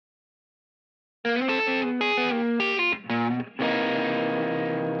What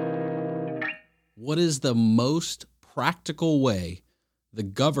is the most practical way the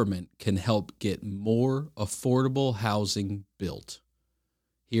government can help get more affordable housing built?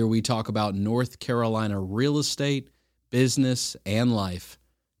 Here we talk about North Carolina real estate, business, and life.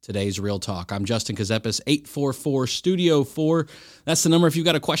 Today's Real Talk. I'm Justin Kazepis, 844 Studio 4. That's the number if you've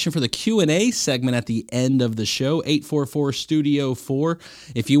got a question for the Q&A segment at the end of the show, 844 Studio 4.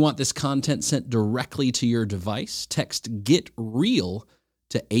 If you want this content sent directly to your device, text Get Real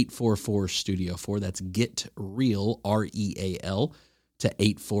to 844 Studio 4. That's Get Real, REAL, to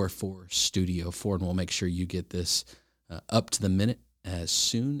 844 Studio 4. And we'll make sure you get this up to the minute as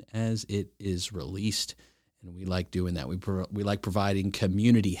soon as it is released. And we like doing that. We like providing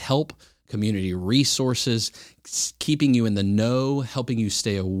community help, community resources, keeping you in the know, helping you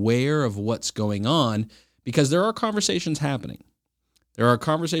stay aware of what's going on, because there are conversations happening. There are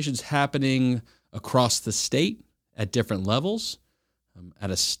conversations happening across the state at different levels,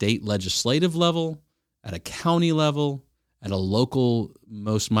 at a state legislative level, at a county level, at a local,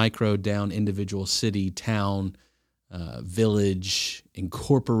 most micro down individual city, town, village,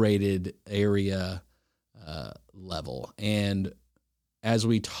 incorporated area level. And as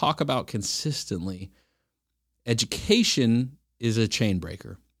we talk about consistently, education is a chain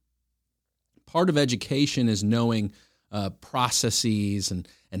breaker. Part of education is knowing processes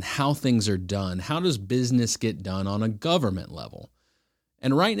and how things are done. How does business get done on a government level?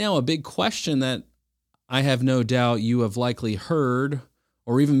 And right now, a big question that I have no doubt you have likely heard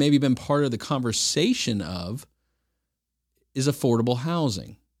or even maybe been part of the conversation of is affordable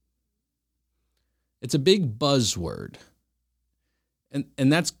housing. It's a big buzzword, and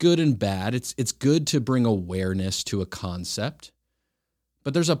that's good and bad. It's good to bring awareness to a concept,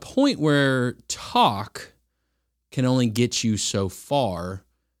 but there's a point where talk can only get you so far,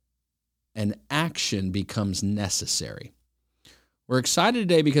 and action becomes necessary. We're excited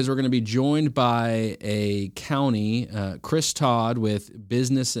today because we're going to be joined by a county, Chris Todd, with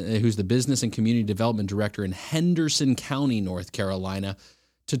business, who's the Business and Community Development Director in Henderson County, North Carolina,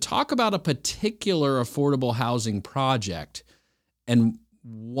 to talk about a particular affordable housing project and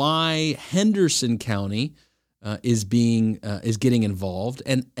why Henderson County is getting involved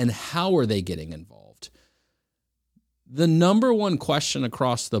and how are they getting involved. The number one question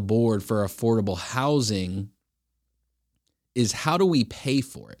across the board for affordable housing is how do we pay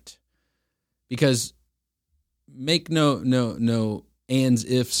for it? Because make no ands,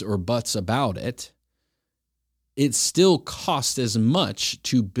 ifs, or buts about it. It still costs as much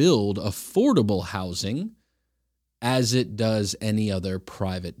to build affordable housing as it does any other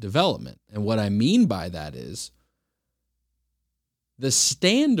private development. And what I mean by that is the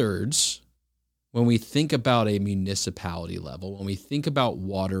standards, when we think about a municipality level, when we think about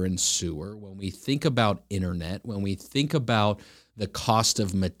water and sewer, when we think about internet, when we think about the cost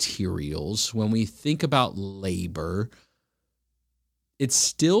of materials, when we think about labor, it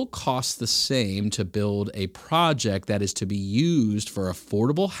still costs the same to build a project that is to be used for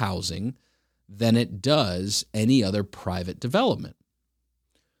affordable housing than it does any other private development.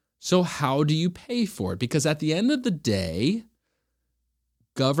 So how do you pay for it? Because at the end of the day,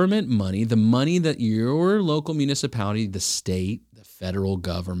 government money, the money that your local municipality, the state, the federal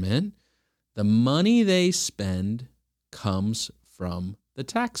government, the money they spend comes from the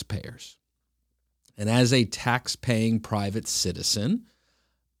taxpayers. And as a tax-paying private citizen,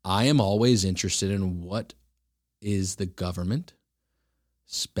 I am always interested in what is the government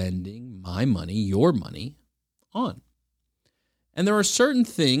spending my money, your money, on. And there are certain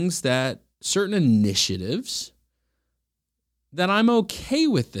things certain initiatives that I'm okay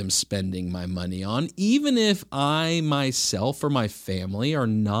with them spending my money on, even if I myself or my family are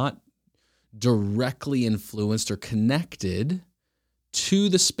not directly influenced or connected to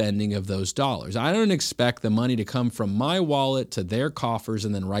the spending of those dollars. I don't expect the money to come from my wallet to their coffers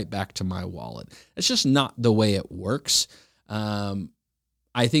and then right back to my wallet. It's just not the way it works.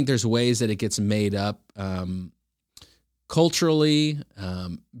 I think there's ways that it gets made up culturally,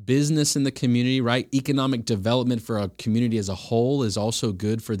 business in the community, right? Economic development for a community as a whole is also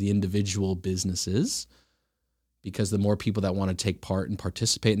good for the individual businesses, because the more people that want to take part and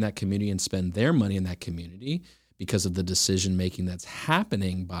participate in that community and spend their money in that community because of the decision-making that's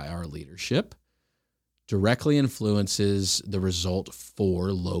happening by our leadership directly influences the result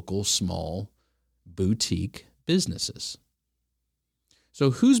for local, small, boutique businesses. So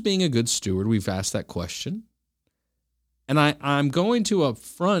who's being a good steward? We've asked that question. And I'm going to up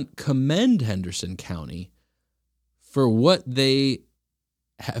front commend Henderson County for what they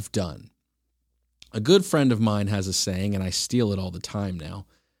have done. A good friend of mine has a saying, and I steal it all the time now.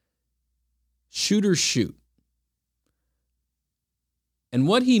 shooters shoot. And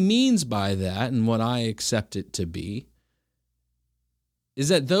what he means by that, and what I accept it to be, is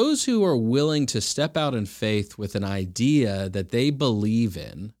that those who are willing to step out in faith with an idea that they believe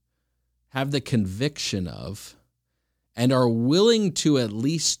in, have the conviction of, and are willing to at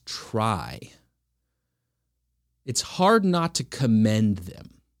least try, it's hard not to commend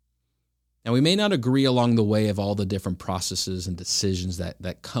them. Now, we may not agree along the way of all the different processes and decisions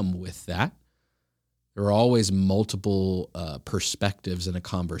that come with that. There are always multiple perspectives in a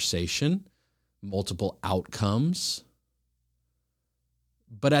conversation, multiple outcomes.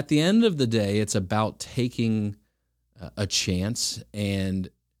 But at the end of the day, it's about taking a chance and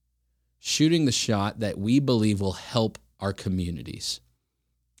shooting the shot that we believe will help our communities.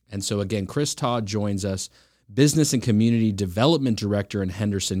 And so again, Chris Todd joins us, Business and Community Development Director in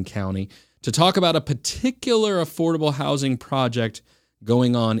Henderson County, to talk about a particular affordable housing project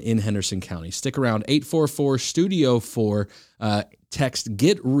going on in Henderson County. Stick around, 844-STUDIO-4. Text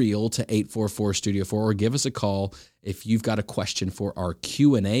Get Real to 844-STUDIO-4, or give us a call if you've got a question for our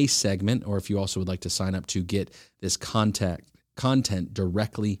Q&A segment, or if you also would like to sign up to get this content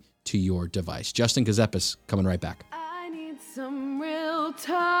directly to your device. Justin Kazepis coming right back. I need some real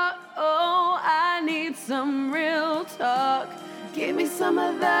talk. Oh, I need some real talk. Give me some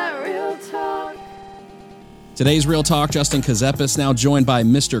of that real talk. Today's Real Talk, Justin Kazepis, now joined by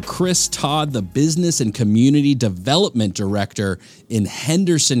Mr. Chris Todd, the Business and Community Development Director in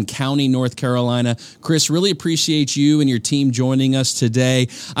Henderson County, North Carolina. Chris, really appreciate you and your team joining us today.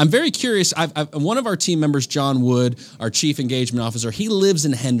 I'm very curious. One of our team members, John Wood, our Chief Engagement Officer, he lives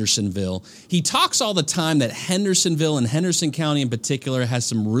in Hendersonville. He talks all the time that Hendersonville and Henderson County in particular has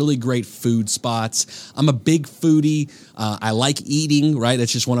some really great food spots. I'm a big foodie. I like eating, right?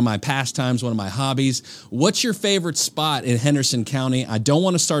 That's just one of my pastimes, one of my hobbies. What's your favorite spot in Henderson County? I don't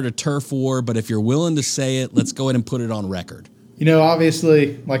want to start a turf war, but if you're willing to say it, let's go ahead and put it on record. You know,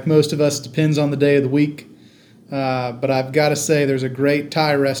 obviously, like most of us, depends on the day of the week. But I've got to say there's a great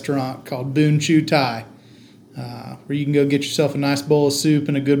Thai restaurant called Boon Chu Thai, where you can go get yourself a nice bowl of soup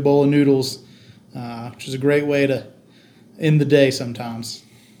and a good bowl of noodles, which is a great way to end the day sometimes.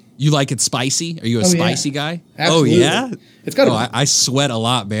 You like it spicy? Are you a spicy guy? Absolutely. Oh, yeah? It's got. I sweat a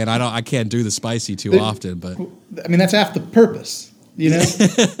lot, man. I can't do the spicy too often, but I mean, that's half the purpose, you know.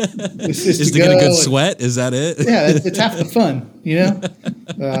 Is to get a good sweat? Is that it? Yeah, it's half the fun, you know.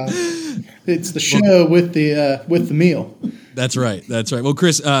 It's the show with the meal. That's right. Well,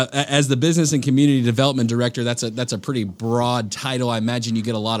 Chris, as the Business and Community Development Director, that's a pretty broad title. I imagine you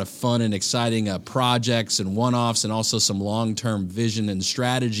get a lot of fun and exciting projects and one-offs, and also some long-term vision and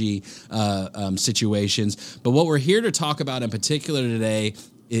strategy situations. But what we're here to talk about in particular today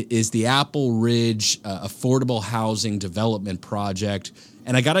is the Apple Ridge Affordable Housing Development Project.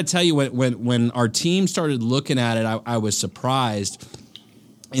 And I got to tell you, when our team started looking at it, I was surprised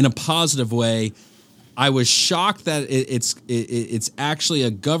in a positive way. I was shocked that it's actually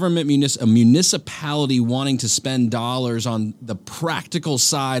a municipality wanting to spend dollars on the practical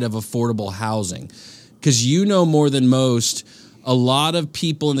side of affordable housing. Because you know more than most, a lot of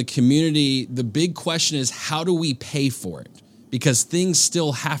people in the community, the big question is, how do we pay for it? Because things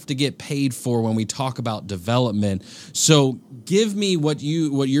still have to get paid for when we talk about development. So give me what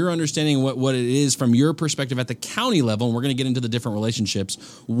you're understanding, what it is from your perspective at the county level, and we're going to get into the different relationships.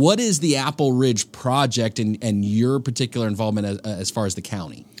 What is the Apple Ridge Project and your particular involvement as far as the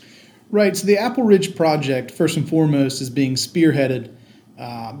county? Right. So the Apple Ridge Project, first and foremost, is being spearheaded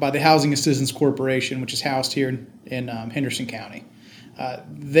by the Housing Assistance Corporation, which is housed here in Henderson County.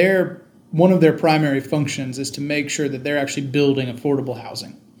 One of their primary functions is to make sure that they're actually building affordable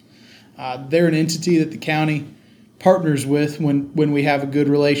housing. They're an entity that the county partners with when we have a good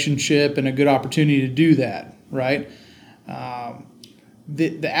relationship and a good opportunity to do that, right?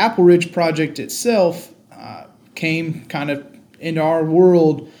 The Apple Ridge Project itself came kind of into our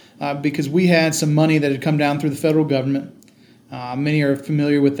world because we had some money that had come down through the federal government. Many are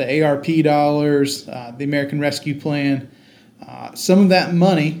familiar with the ARP dollars, the American Rescue Plan. Some of that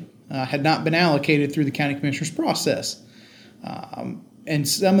money had not been allocated through the county commissioner's process. And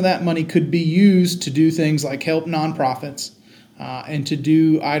some of that money could be used to do things like help nonprofits and to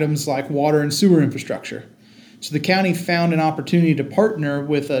do items like water and sewer infrastructure. So the county found an opportunity to partner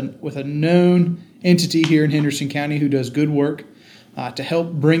with a known entity here in Henderson County who does good work to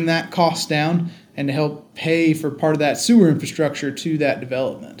help bring that cost down and to help pay for part of that sewer infrastructure to that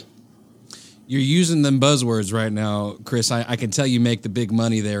development. You're using them buzzwords right now, Chris. I can tell you make the big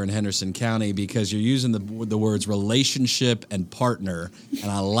money there in Henderson County because you're using the words relationship and partner, and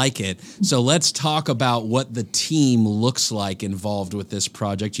I like it. So let's talk about what the team looks like involved with this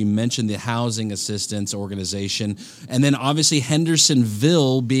project. You mentioned the Housing Assistance Organization, and then obviously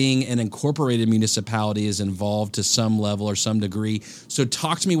Hendersonville, being an incorporated municipality, is involved to some level or some degree. So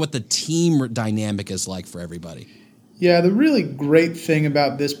talk to me what the team dynamic is like for everybody. Yeah, the really great thing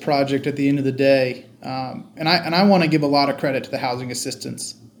about this project at the end of the day, and I want to give a lot of credit to the Housing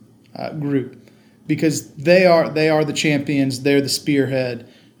Assistance group, because they are the champions, they're the spearhead,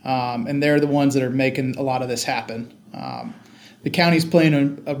 and they're the ones that are making a lot of this happen. The county's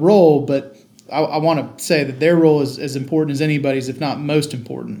playing a role, but I want to say that their role is as important as anybody's, if not most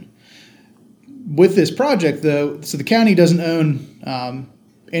important. With this project, though, so the county doesn't own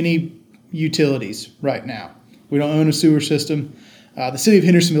any utilities right now. We don't own a sewer system. The city of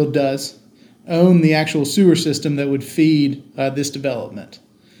Hendersonville does own the actual sewer system that would feed this development.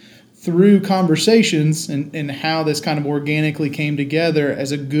 Through conversations and how this kind of organically came together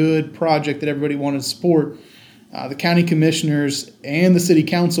as a good project that everybody wanted to support, the county commissioners and the city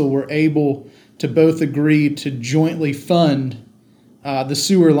council were able to both agree to jointly fund the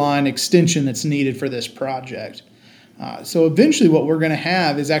sewer line extension that's needed for this project. So eventually what we're going to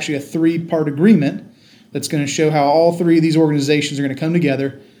have is actually a 3-part agreement that's going to show how all 3 of these organizations are going to come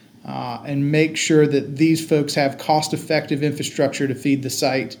together and make sure that these folks have cost-effective infrastructure to feed the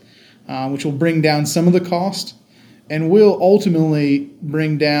site, which will bring down some of the cost and will ultimately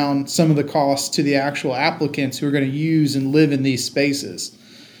bring down some of the costs to the actual applicants who are going to use and live in these spaces.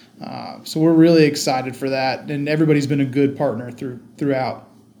 So we're really excited for that, and everybody's been a good partner throughout.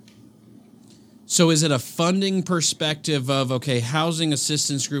 So is it a funding perspective of, okay, Housing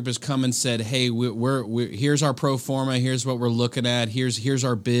Assistance Group has come and said, hey, we're here's our pro forma, here's what we're looking at, here's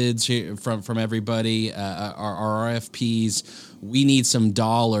our bids from everybody, our RFPs, we need some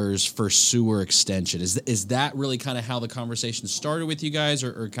dollars for sewer extension. Is that really kind of how the conversation started with you guys,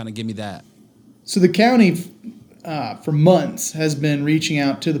 or kind of give me that? So the county, for months, has been reaching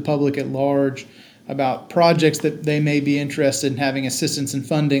out to the public at large about projects that they may be interested in having assistance and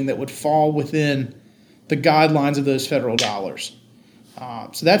funding that would fall within the guidelines of those federal dollars.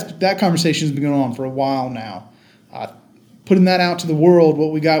 So that conversation has been going on for a while now. Putting that out to the world,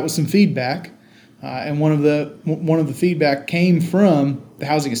 what we got was some feedback, and one of the feedback came from the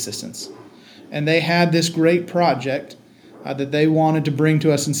Housing Assistance, and they had this great project that they wanted to bring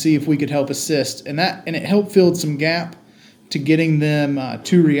to us and see if we could help assist, and it helped fill some gap to getting them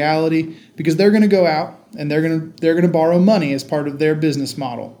to reality, because they're going to go out and they're going to borrow money as part of their business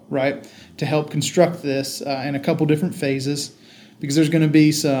model, right, to help construct this in a couple different phases, because there's going to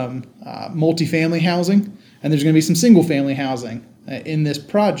be some multifamily housing and there's going to be some single family housing in this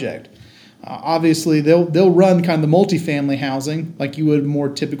project. Obviously, they'll run kind of the multifamily housing like you would a more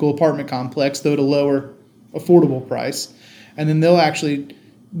typical apartment complex, though at a lower affordable price, and then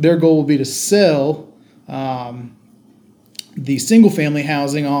their goal will be to sell the single-family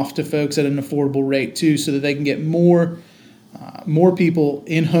housing off to folks at an affordable rate too, so that they can get more people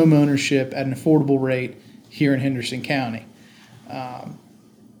in home ownership at an affordable rate here in Henderson County.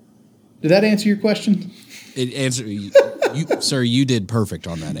 Did that answer your question? It answered you, sir. You did perfect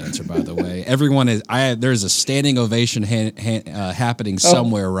on that answer, by the way. Everyone is. There's a standing ovation happening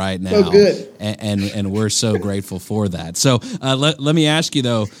somewhere right now. Oh, good. And we're so grateful for that. So let me ask you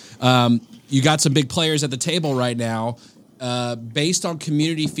though. You got some big players at the table right now. Based on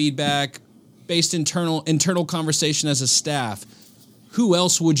community feedback, based internal conversation as a staff, who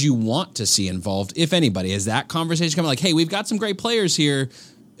else would you want to see involved, if anybody? Is that conversation coming like, hey, we've got some great players here.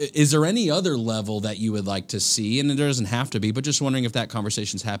 Is there any other level that you would like to see? And it doesn't have to be, but just wondering if that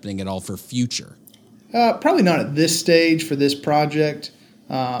conversation's happening at all for future. Probably not at this stage for this project.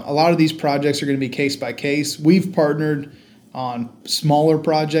 A lot of these projects are going to be case by case. We've partnered on smaller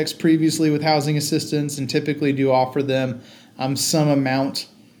projects previously with Housing Assistance and typically do offer them some amount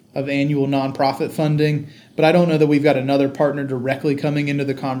of annual nonprofit funding, but I don't know that we've got another partner directly coming into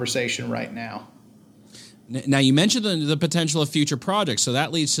the conversation right now. Now, you mentioned the potential of future projects, so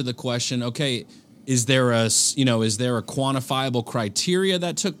that leads to the question, okay, is there a quantifiable criteria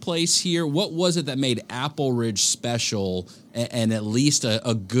that took place here? What was it that made Apple Ridge special and at least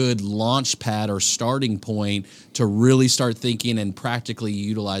a good launch pad or starting point to really start thinking and practically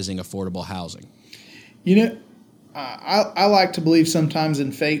utilizing affordable housing? I like to believe sometimes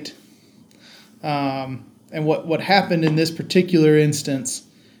in fate. And what happened in this particular instance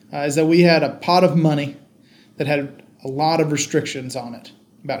is that we had a pot of money that had a lot of restrictions on it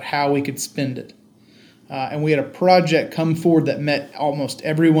about how we could spend it. and we had a project come forward that met almost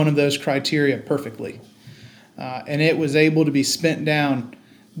every one of those criteria perfectly. And it was able to be spent down.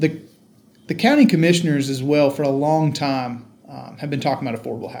 The county commissioners as well for a long time have been talking about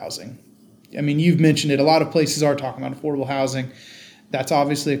affordable housing. I mean, you've mentioned it. A lot of places are talking about affordable housing. That's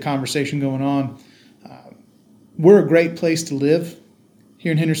obviously a conversation going on. We're a great place to live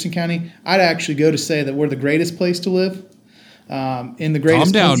here in Henderson County. I'd actually go to say that we're the greatest place to live. In the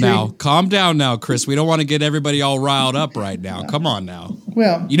greatest country. Calm down now, Chris. We don't want to get everybody all riled up right now. Come on now.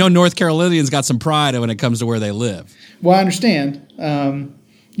 Well, North Carolinians got some pride when it comes to where they live. Well, I understand, and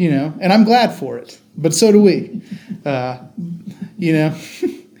I'm glad for it, but so do we,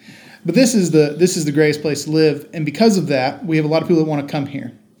 But this is the greatest place to live, and because of that, we have a lot of people that want to come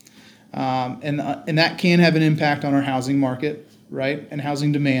here, and that can have an impact on our housing market, right, and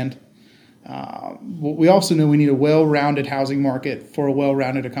housing demand. We also know we need a well-rounded housing market for a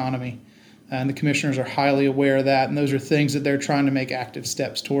well-rounded economy, and the commissioners are highly aware of that, and those are things that they're trying to make active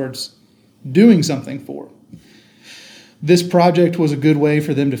steps towards doing something for. This project was a good way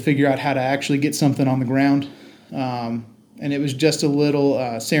for them to figure out how to actually get something on the ground, and it was just a little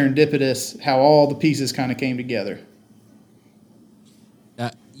serendipitous how all the pieces kind of came together.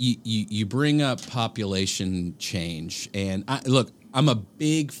 You bring up population change, and look, I'm a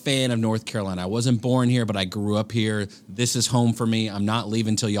big fan of North Carolina. I wasn't born here, but I grew up here. This is home for me. I'm not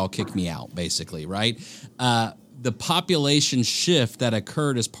leaving until y'all kick me out, basically, right? The population shift that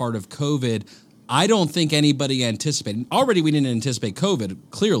occurred as part of COVID, I don't think anybody anticipated. Already we didn't anticipate COVID,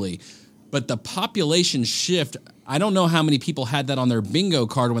 clearly, but the population shift, I don't know how many people had that on their bingo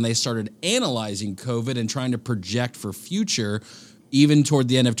card when they started analyzing COVID and trying to project for future, even toward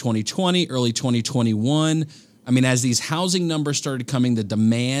the end of 2020, early 2021. I mean, as these housing numbers started coming, the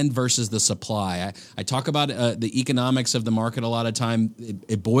demand versus the supply. I talk about the economics of the market a lot of time.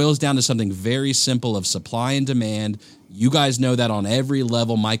 It boils down to something very simple of supply and demand. You guys know that on every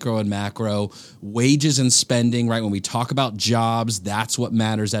level, micro and macro. Wages and spending, right? When we talk about jobs, that's what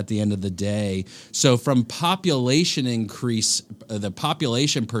matters at the end of the day. So from population increase, the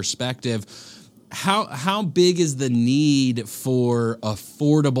population perspective, how big is the need for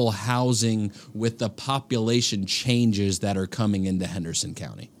affordable housing with the population changes that are coming into Henderson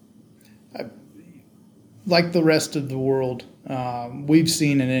County? Like the rest of the world, we've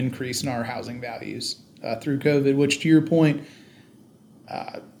seen an increase in our housing values through COVID, which to your point,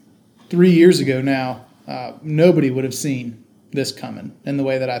 3 years ago now, nobody would have seen this coming in the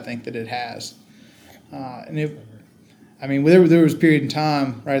way that I think that it has. There was a period in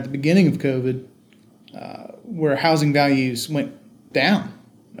time right at the beginning of COVID where housing values went down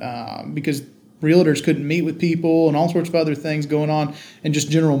because realtors couldn't meet with people and all sorts of other things going on, and just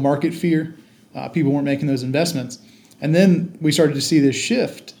general market fear. People weren't making those investments. And then we started to see this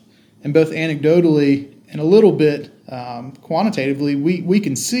shift, and both anecdotally and a little bit quantitatively, we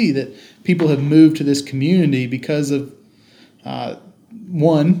can see that people have moved to this community because of,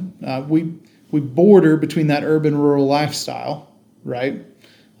 we border between that urban-rural lifestyle, right?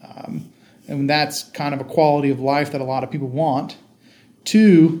 And that's kind of a quality of life that a lot of people want.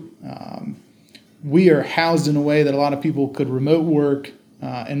 Two, we are housed in a way that a lot of people could remote work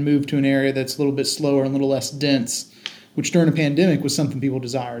and move to an area that's a little bit slower and a little less dense, which during a pandemic was something people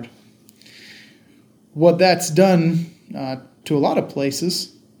desired. What that's done to a lot of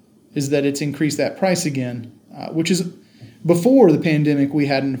places is that it's increased that price again, which is before the pandemic, we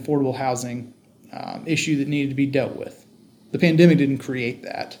had an affordable housing issue that needed to be dealt with. The pandemic didn't create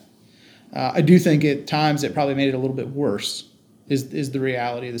that. I do think at times it probably made it a little bit worse, is the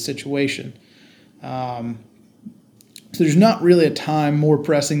reality of the situation. So there's not really a time more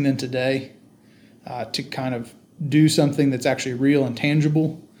pressing than today to kind of do something that's actually real and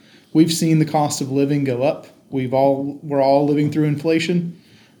tangible. We've seen the cost of living go up. We're all living through inflation.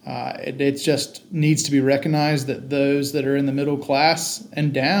 It just needs to be recognized that those that are in the middle class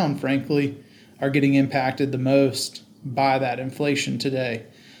and down, frankly, are getting impacted the most by that inflation today.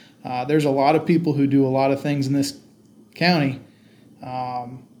 There's a lot of people who do a lot of things in this county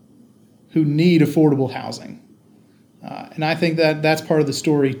who need affordable housing. And I think that that's part of the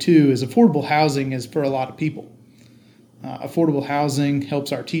story, too, is affordable housing is for a lot of people. Affordable housing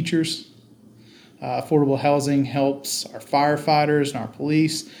helps our teachers. Affordable housing helps our firefighters and our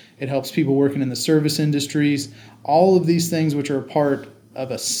police. It helps people working in the service industries. All of these things which are a part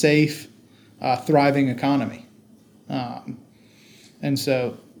of a safe, thriving economy. And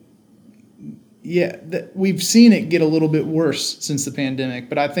so, we've seen it get a little bit worse since the pandemic,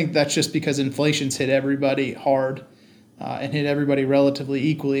 but I think that's just because inflation's hit everybody hard and hit everybody relatively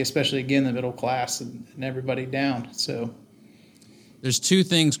equally, especially, again, the middle class and everybody down. So, There's two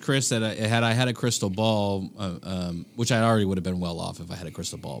things, Chris, that had I had a crystal ball, which I already would have been well off if I had a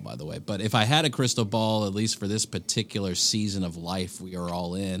crystal ball, by the way. But if I had a crystal ball, at least for this particular season of life we are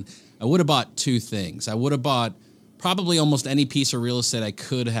all in, I would have bought two things. I would have bought probably almost any piece of real estate I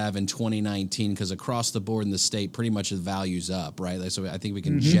could have in 2019, because across the board in the state, pretty much the value's up, right? So I think we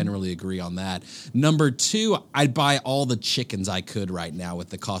can generally agree on that. Number two, I'd buy all the chickens I could right now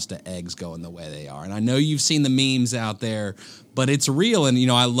with the cost of eggs going the way they are. And I know you've seen the memes out there, but it's real. And,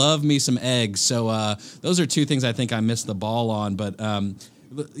 I love me some eggs. So those are two things I think I missed the ball on. But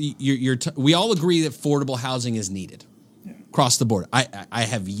we all agree that affordable housing is needed. Across the board. I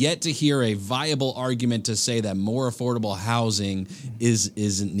have yet to hear a viable argument to say that more affordable housing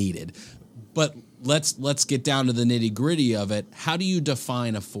isn't needed. But let's get down to the nitty-gritty of it. How do you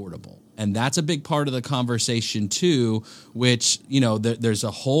define affordable? And that's a big part of the conversation too, which, there's a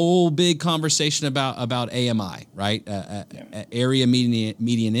whole big conversation about AMI, right? Area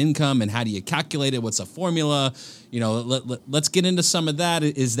median income, and how do you calculate it? What's a formula? Let's get into some of that.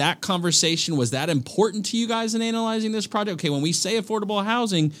 Was that important to you guys in analyzing this project? Okay, when we say affordable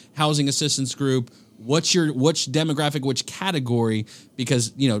housing assistance group, which demographic, which category?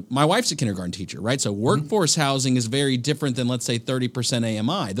 Because, my wife's a kindergarten teacher, right? So workforce housing is very different than, let's say, 30%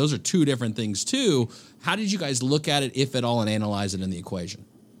 AMI. Those are two different things too. How did you guys look at it, if at all, and analyze it in the equation?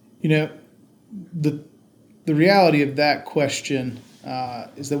 The reality of that question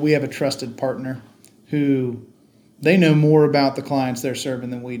is that we have a trusted partner who they know more about the clients they're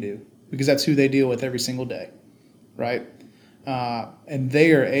serving than we do, because that's who they deal with every single day, right? And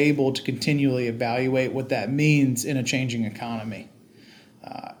they are able to continually evaluate what that means in a changing economy.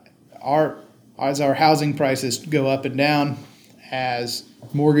 As our housing prices go up and down, as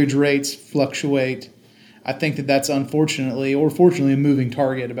mortgage rates fluctuate, I think that's unfortunately or fortunately a moving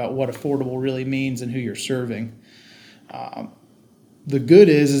target about what affordable really means and who you're serving. The good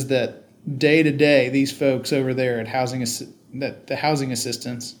is that day to day, these folks over there at the housing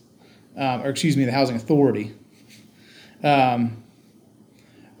authority,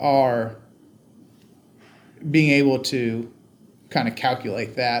 are being able to kind of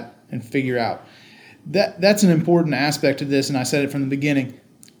calculate that and figure out that's an important aspect of this. And I said it from the beginning.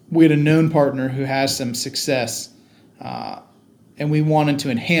 We had a known partner who has some success, and we wanted to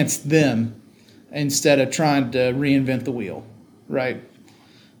enhance them instead of trying to reinvent the wheel, right?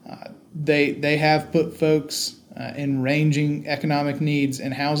 They have put folks in ranging economic needs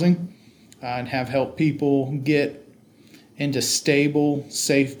in housing and have helped people get into stable,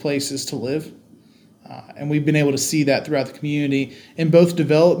 safe places to live. And we've been able to see that throughout the community. In both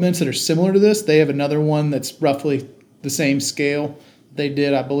developments that are similar to this, they have another one that's roughly the same scale they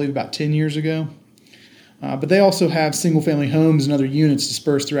did, I believe, about 10 years ago. But they also have single-family homes and other units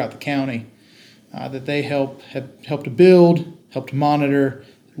dispersed throughout the county that they have helped to build, help to monitor,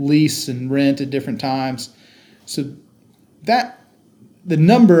 lease, and rent at different times. So the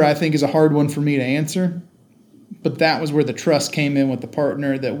number, I think, is a hard one for me to answer. But that was where the trust came in with the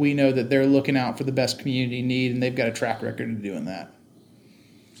partner, that we know that they're looking out for the best community need, and they've got a track record of doing that.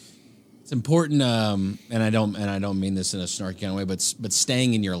 It's important, and I don't mean this in a snarky kind of way, but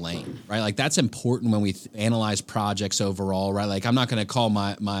staying in your lane, right? Like, that's important when we analyze projects overall, right? Like, I'm not going to call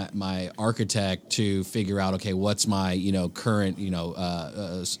my architect to figure out, okay, what's my current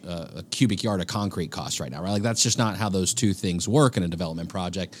cubic yard of concrete cost right now, right? Like, that's just not how those two things work in a development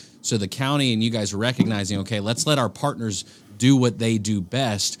project. So the county and you guys recognizing, okay, let's let our partners do what they do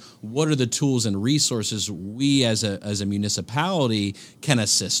best. What are the tools and resources we as a municipality can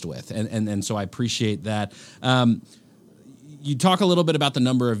assist with? And so I appreciate that. You talk a little bit about the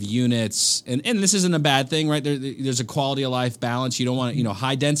number of units, and this isn't a bad thing, right? There's a quality of life balance. You don't want to,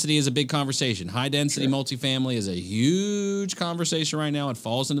 high density is a big conversation. High density multifamily is a huge conversation right now. It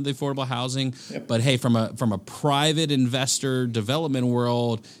falls into the affordable housing. Yep. But hey, from a private investor development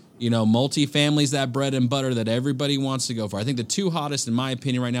world, multifamily is that bread and butter that everybody wants to go for. I think the two hottest, in my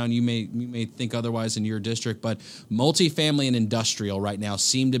opinion, right now, and you may think otherwise in your district, but multifamily and industrial right now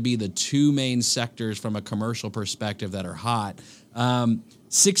seem to be the two main sectors from a commercial perspective that are hot.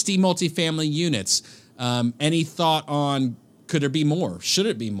 60 multifamily units. Any thought on, could there be more? Should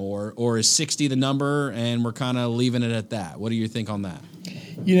it be more? Or is 60 the number and we're kind of leaving it at that? What do you think on that?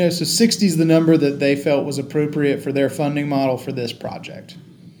 So 60 is the number that they felt was appropriate for their funding model for this project.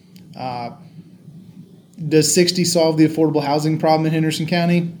 Does 60 solve the affordable housing problem in Henderson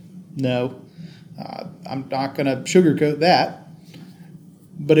County? No. I'm not going to sugarcoat that.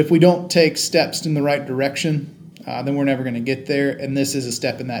 But if we don't take steps in the right direction, then we're never going to get there. And this is a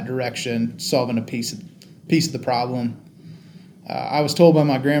step in that direction, solving a piece of the problem. I was told by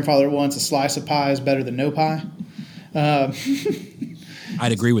my grandfather once, a slice of pie is better than no pie.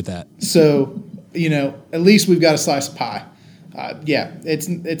 I'd agree with that. So, at least we've got a slice of pie.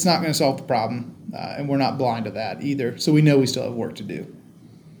 It's not going to solve the problem, and we're not blind to that either. So we know we still have work to do.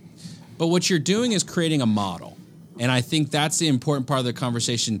 But what you're doing is creating a model, and I think that's the important part of the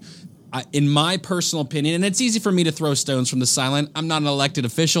conversation. In my personal opinion, and it's easy for me to throw stones from the sideline. I'm not an elected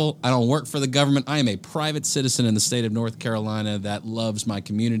official. I don't work for the government. I am a private citizen in the state of North Carolina that loves my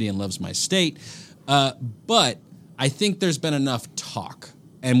community and loves my state. But I think there's been enough talk,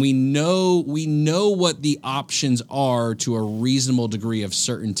 and we know what the options are to a reasonable degree of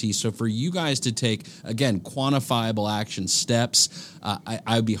certainty. So for you guys to take, again, quantifiable action steps,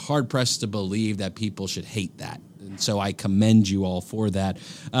 I would be hard pressed to believe that people should hate that. And so I commend you all for that.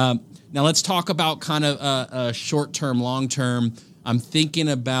 Now let's talk about kind of short-term, long-term. I'm thinking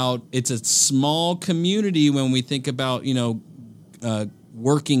about, it's a small community when we think about,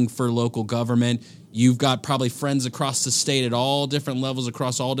 working for local government. You've got probably friends across the state at all different levels,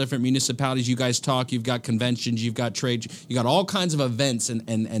 across all different municipalities. You guys talk, you've got conventions, you've got trade, you got all kinds of events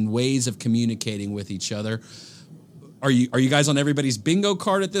and ways of communicating with each other. Are you guys on everybody's bingo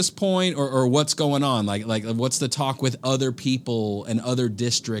card at this point, or what's going on? Like what's the talk with other people and other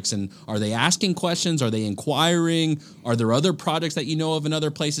districts, and are they asking questions? Are they inquiring? Are there other projects that you know of in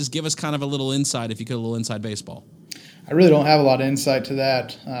other places? Give us kind of a little insight, if you could, a little inside baseball. I really don't have a lot of insight to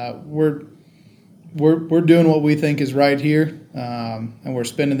that. We're doing what we think is right here, and we're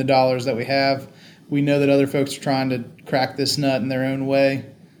spending the dollars that we have. We know that other folks are trying to crack this nut in their own way.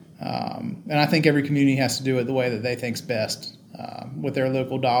 And I think every community has to do it the way that they think's best, with their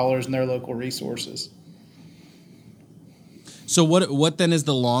local dollars and their local resources. So what then is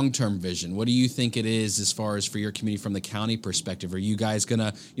the long-term vision? What do you think it is as far as for your community from the county perspective? Are you guys going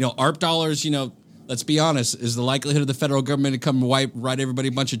to, ARP dollars, let's be honest, is the likelihood of the federal government to come write everybody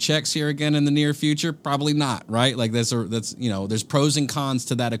a bunch of checks here again in the near future? Probably not, right? Like that's there's pros and cons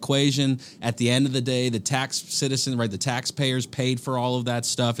to that equation. At the end of the day, the the taxpayers paid for all of that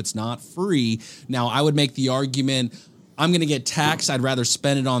stuff. It's not free. Now, I would make the argument, I'm going to get taxed. I'd rather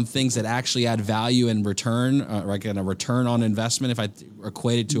spend it on things that actually add value and return, like a return on investment if I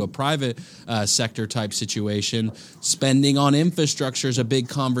equate it to a private sector type situation. Spending on infrastructure is a big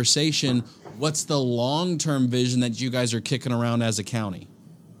conversation. What's the long-term vision that you guys are kicking around as a county?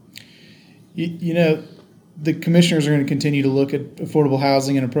 The commissioners are going to continue to look at affordable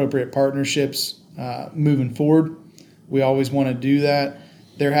housing and appropriate partnerships moving forward. We always want to do that.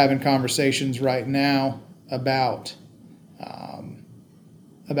 They're having conversations right now about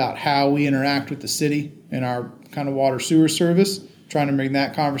how we interact with the city and our kind of water sewer service, trying to bring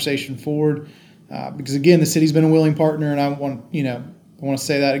that conversation forward. Because again, the city's been a willing partner, and I want to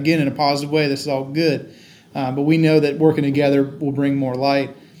say that again in a positive way. This is all good. But we know that working together will bring more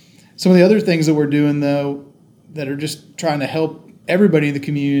light. Some of the other things that we're doing, though, that are just trying to help everybody in the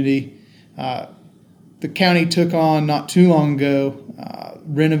community, the county took on not too long ago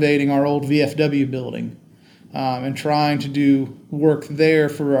renovating our old VFW building and trying to do work there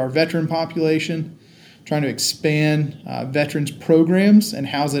for our veteran population, trying to expand veterans programs and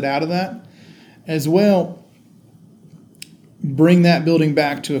house it out of that. As well, bring that building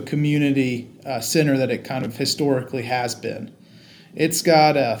back to a community center that it kind of historically has been. It's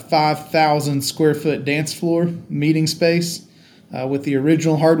got a 5,000 square foot dance floor meeting space with the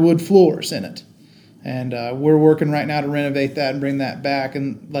original hardwood floors in it. And we're working right now to renovate that and bring that back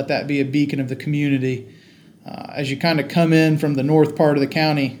and let that be a beacon of the community. As you kind of come in from the north part of the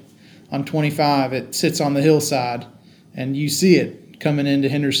county on 25, it sits on the hillside and you see it coming into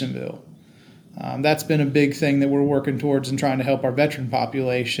Hendersonville. That's been a big thing that we're working towards and trying to help our veteran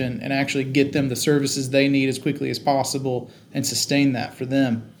population and actually get them the services they need as quickly as possible and sustain that for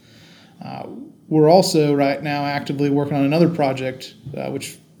them. We're also right now actively working on another project,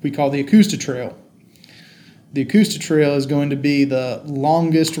 which we call the Acosta Trail. The Acosta Trail is going to be the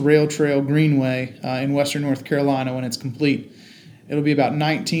longest rail trail greenway in western North Carolina when it's complete. It'll be about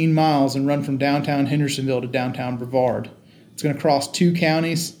 19 miles and run from downtown Hendersonville to downtown Brevard. It's going to cross 2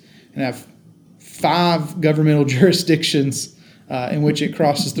 counties and have 5 governmental jurisdictions in which it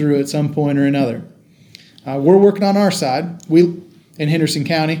crosses through at some point or another. We're working on our side, in Henderson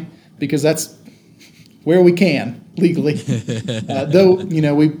County, because that's where we can legally. Though,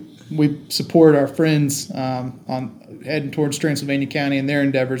 we support our friends on heading towards Transylvania County and their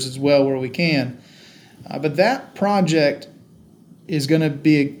endeavors as well where we can. But that project is going to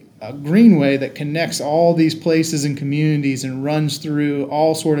be a greenway that connects all these places and communities and runs through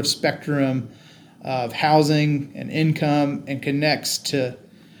all sort of spectrum of housing and income and connects to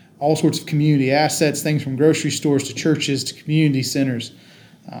all sorts of community assets, things from grocery stores to churches to community centers.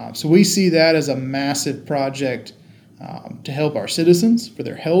 So we see that as a massive project to help our citizens, for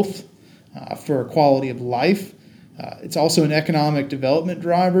their health, for quality of life. It's also an economic development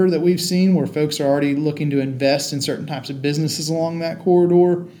driver that we've seen where folks are already looking to invest in certain types of businesses along that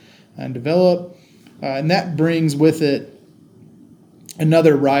corridor and develop. And that brings with it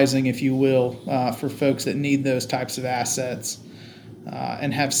another rising, if you will, for folks that need those types of assets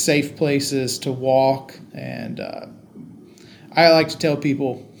and have safe places to walk. And I like to tell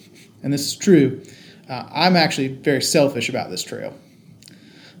people, and this is true, I'm actually very selfish about this trail.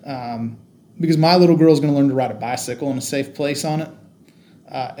 Because my little girl is going to learn to ride a bicycle in a safe place on it.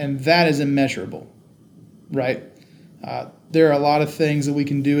 And that is immeasurable, right? There are a lot of things that we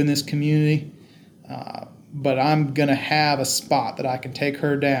can do in this community, but I'm going to have a spot that I can take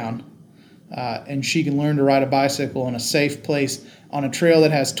her down and she can learn to ride a bicycle in a safe place on a trail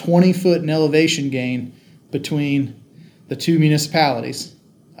that has 20 foot in elevation gain between the two municipalities,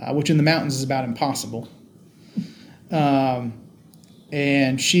 which in the mountains is about impossible.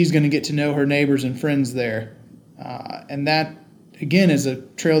 And she's going to get to know her neighbors and friends there. And that, again, is a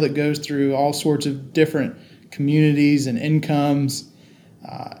trail that goes through all sorts of different communities and incomes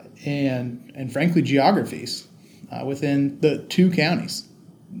and frankly, geographies within the 2 counties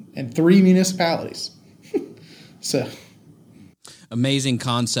and 3 municipalities. So, amazing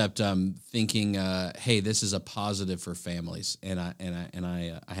concept. Thinking, hey, this is a positive for families, and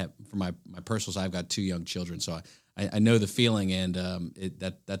I have, for my personal side, I've got 2 young children, so I know the feeling, and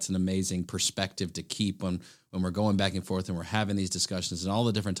that's an amazing perspective to keep when we're going back and forth and we're having these discussions and all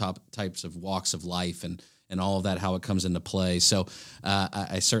the different types of walks of life and all of that, how it comes into play. So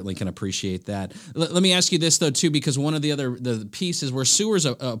I certainly can appreciate that. Let me ask you this, though, too, because one of the pieces where sewers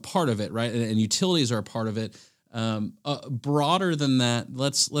are a part of it, right, and utilities are a part of it. Broader than that,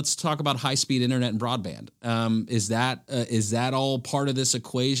 let's talk about high-speed internet and broadband. Is that all part of this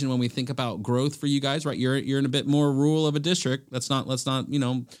equation when we think about growth for you guys? Right, you're in a bit more rural of a district. Let's not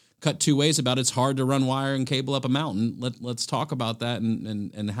cut 2 ways about it. It's hard to run wire and cable up a mountain. Let's talk about that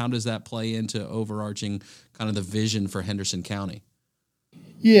and how does that play into overarching kind of the vision for Henderson County?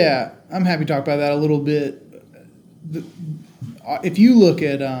 Yeah, I'm happy to talk about that a little bit. If you look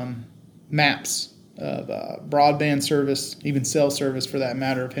at maps of broadband service, even cell service for that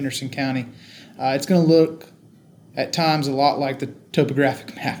matter, of Henderson County, it's going to look at times a lot like the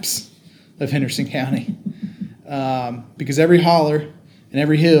topographic maps of Henderson County, because every holler and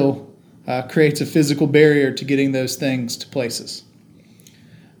every hill creates a physical barrier to getting those things to places.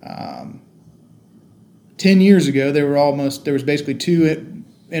 10 years ago, there was basically 2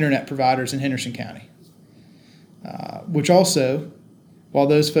 internet providers in Henderson County, which also, while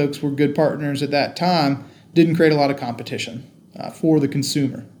those folks were good partners at that time, didn't create a lot of competition for the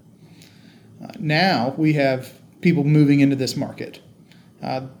consumer. Now we have people moving into this market.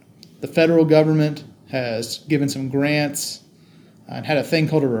 The federal government has given some grants and had a thing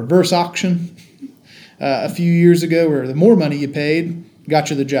called a reverse auction a few years ago where the more money you paid got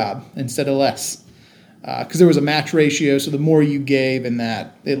you the job instead of less. Because there was a match ratio, so the more you gave in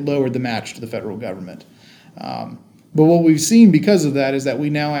that, it lowered the match to the federal government. But what we've seen because of that is that we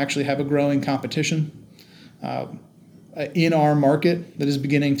now actually have a growing competition in our market that is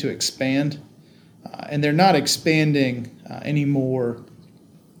beginning to expand. And they're not expanding anymore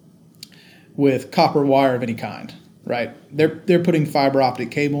with copper wire of any kind, right? They're putting fiber optic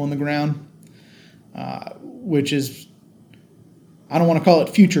cable in the ground, which is, I don't want to call it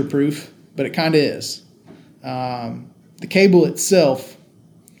future-proof, but it kind of is. The cable itself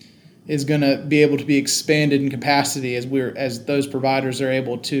is going to be able to be expanded in capacity as those providers are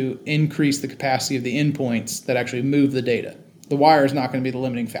able to increase the capacity of the endpoints that actually move the data. The wire is not going to be the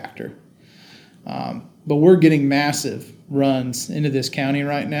limiting factor. But we're getting massive runs into this county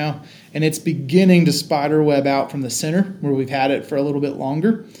right now, and it's beginning to spider web out from the center where we've had it for a little bit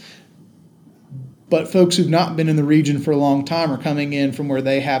longer. But folks who've not been in the region for a long time are coming in from where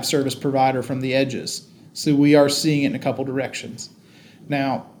they have service provider from the edges. So we are seeing it in a couple directions.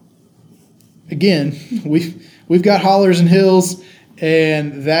 Now, again, we've got hollers and hills,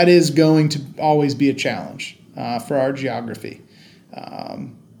 and that is going to always be a challenge for our geography.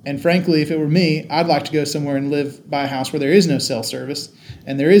 And frankly, if it were me, I'd like to go somewhere and live by a house where there is no cell service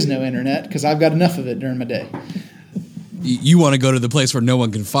and there is no internet because I've got enough of it during my day. You want to go to the place where no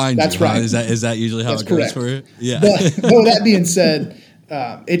one can find you. That's right. Huh? Is that usually how it goes for you? Yeah. But with that being said,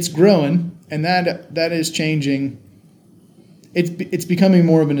 it's growing, and that is changing. It's becoming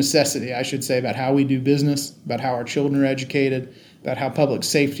more of a necessity, I should say, about how we do business, about how our children are educated, about how public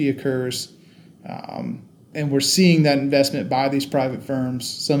safety occurs. And we're seeing that investment by these private firms,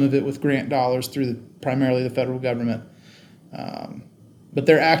 some of it with grant dollars through primarily the federal government. But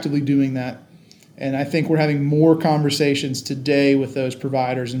they're actively doing that. And I think we're having more conversations today with those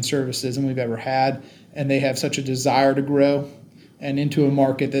providers and services than we've ever had. And they have such a desire to grow and into a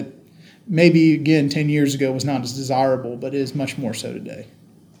market that maybe, again, 10 years ago was not as desirable, but is much more so today.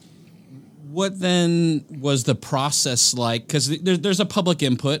 What then was the process like? Because there's a public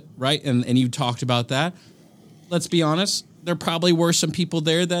input, right? And you talked about that. Let's be honest, there probably were some people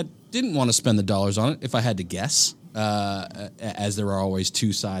there that didn't want to spend the dollars on it, if I had to guess, as there are always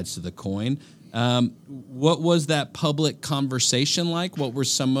two sides to the coin. What was that public conversation like? What were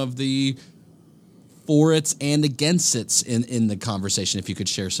some of the for it's and against it's in the conversation, if you could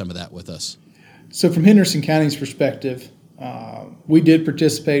share some of that with us? So from Henderson County's perspective, we did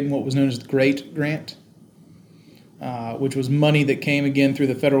participate in what was known as the GREAT grant, which was money that came again through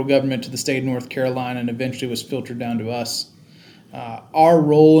the federal government to the state of North Carolina and eventually was filtered down to us. Our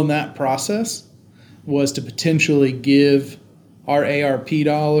role in that process was to potentially give our ARP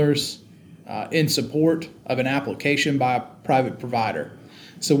dollars in support of an application by a private provider.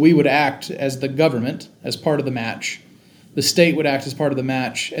 So we would act as the government, as part of the match. The state would act as part of the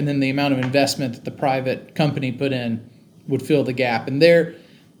match, and then the amount of investment that the private company put in would fill the gap. And their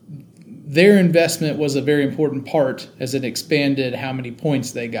investment was a very important part as it expanded how many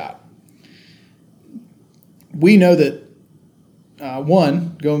points they got. We know that,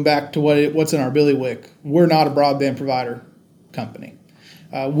 going back to what's in our bailiwick, we're not a broadband provider company.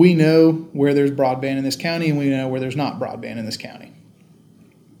 We know where there's broadband in this county, and we know where there's not broadband in this county.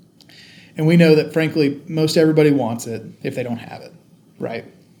 And we know that, frankly, most everybody wants it if they don't have it, right?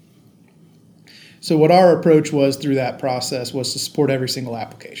 So what our approach was through that process was to support every single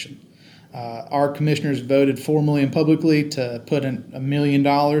application. Our commissioners voted formally and publicly to put in $1 million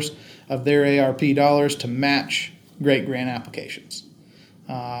of their ARP dollars to match GREAT grant applications.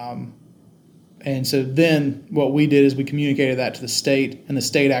 And so then what we did is we communicated that to the state, and the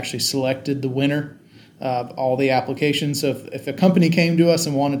state actually selected the winner of all the applications. So if a company came to us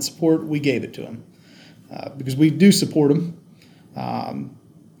and wanted support, we gave it to them because we do support them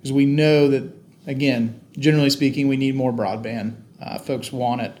because we know that, again, generally speaking, we need more broadband. Folks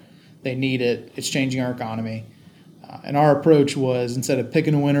want it. They need it. It's changing our economy. And our approach was, instead of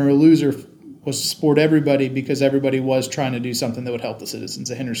picking a winner or a loser, was to support everybody because everybody was trying to do something that would help the citizens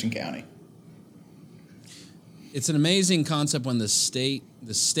of Henderson County. It's an amazing concept when the state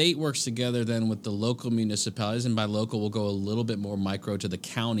works together then with the local municipalities, and by local we'll go a little bit more micro to the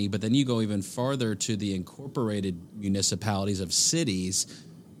county, but then you go even farther to the incorporated municipalities of cities.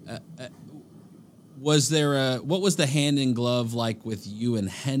 What was the hand in glove like with you in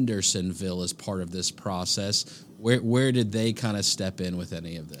Hendersonville as part of this process? Where did they kind of step in with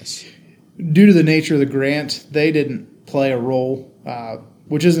any of this? Due to the nature of the grant, they didn't play a role,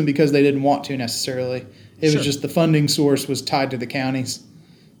 which isn't because they didn't want to necessarily. It was just the funding source was tied to the counties.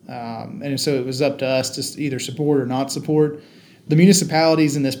 And so it was up to us to either support or not support. The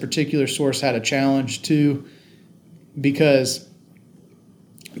municipalities in this particular source had a challenge too, because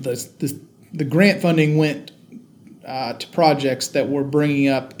the grant funding went to projects that were bringing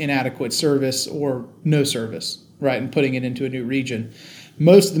up inadequate service or no service, right, and putting it into a new region.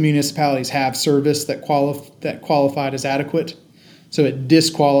 Most of the municipalities have service that qualified as adequate, so it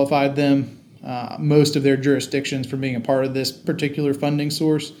disqualified them, most of their jurisdictions, from being a part of this particular funding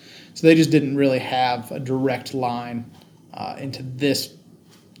source. So they just didn't really have a direct line into this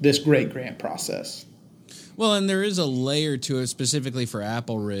GREAT grant process. Well, and there is a layer to it specifically for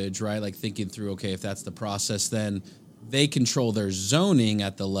Apple Ridge, right? Like thinking through, okay, if that's the process, then they control their zoning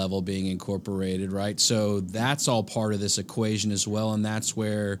at the level being incorporated, right? So that's all part of this equation as well, and that's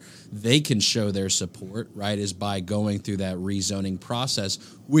where they can show their support, right, is by going through that rezoning process,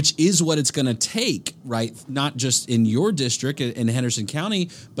 which is what it's going to take, right, not just in your district in Henderson County,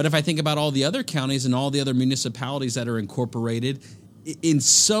 but if I think about all the other counties and all the other municipalities that are incorporated, in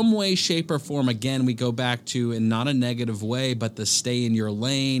some way, shape, or form, again, we go back to, in not a negative way, but the stay in your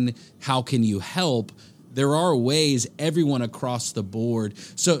lane, how can you help? There are ways, everyone across the board.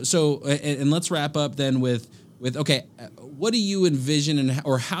 So, and let's wrap up then with okay, what do you envision,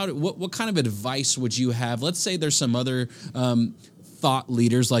 what kind of advice would you have? Let's say there's some other thought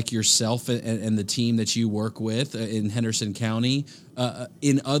leaders like yourself and the team that you work with in Henderson County,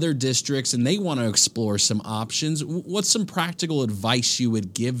 in other districts, and they want to explore some options. What's some practical advice you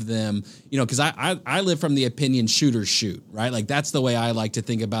would give them? You know, because I live from the opinion shoot or shoot, right? Like that's the way I like to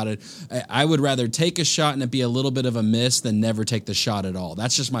think about it. I would rather take a shot and it be a little bit of a miss than never take the shot at all.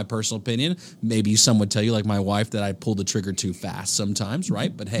 That's just my personal opinion. Maybe some would tell you, like my wife, that I pull the trigger too fast sometimes,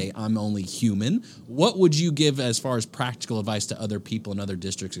 right? But hey, I'm only human. What would you give as far as practical advice to other people in other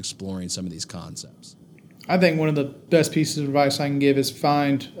districts exploring some of these concepts? I think one of the best pieces of advice I can give is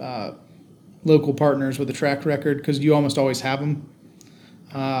find local partners with a track record, because you almost always have them,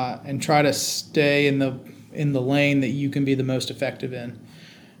 and try to stay in the lane that you can be the most effective in.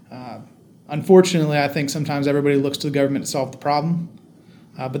 Unfortunately, I think sometimes everybody looks to the government to solve the problem,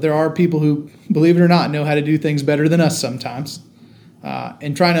 but there are people who, believe it or not, know how to do things better than us sometimes,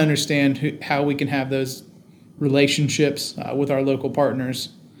 and trying to understand how we can have those relationships with our local partners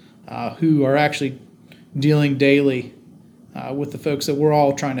who are actually dealing daily with the folks that we're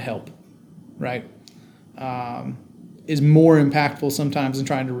all trying to help, right, is more impactful sometimes than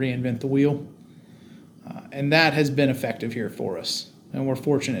trying to reinvent the wheel. And that has been effective here for us, and we're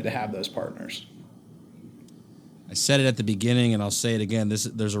fortunate to have those partners. I said it at the beginning, and I'll say it again.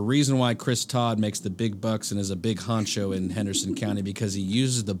 There's a reason why Chris Todd makes the big bucks and is a big honcho in Henderson County, because he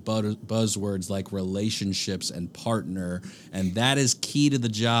uses the buzzwords like relationships and partner, and that is key to the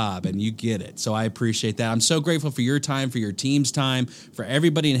job, and you get it. So I appreciate that. I'm so grateful for your time, for your team's time, for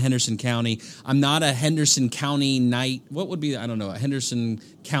everybody in Henderson County. I'm not a Henderson County Knight. What would be, I don't know, a Henderson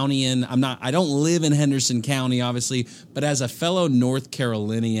Countyan. I don't live in Henderson County, obviously, but as a fellow North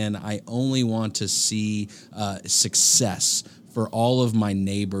Carolinian, I only want to see success for all of my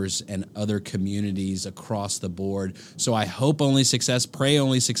neighbors and other communities across the board. So I hope only success, pray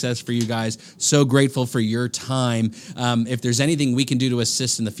only success for you guys. So grateful for your time. If there's anything we can do to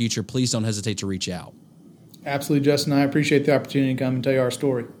assist in the future, please don't hesitate to reach out. Absolutely, Justin. I appreciate the opportunity to come and tell you our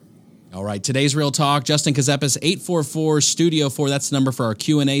story. All right, today's Real Talk, Justin Kazepis, 844-STUDIO-4. That's the number for our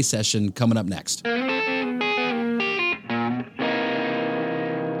Q&A session coming up next.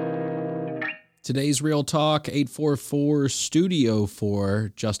 Today's Real Talk,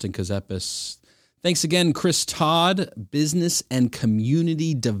 844-STUDIO-4, Justin Kazepis. Thanks again, Chris Todd, Business and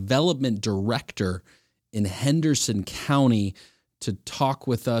Community Development Director in Henderson County,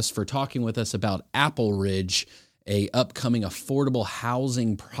 for talking with us about Apple Ridge, a upcoming affordable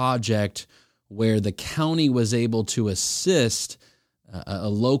housing project where the county was able to assist a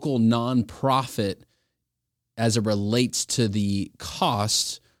local nonprofit as it relates to the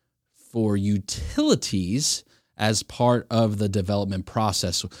costs for utilities as part of the development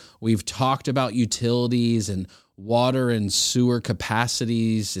process. We've talked about utilities and water and sewer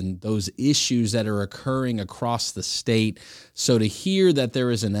capacities and those issues that are occurring across the state. So to hear that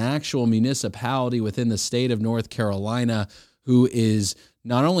there is an actual municipality within the state of North Carolina who is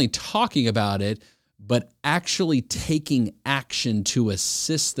not only talking about it, but actually taking action to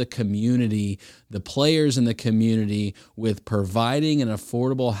assist the community, the players in the community, with providing an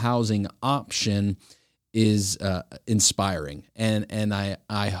affordable housing option is inspiring. And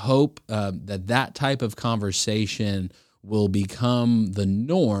I hope that type of conversation will become the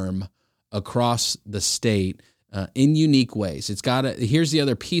norm across the state in unique ways. Here's the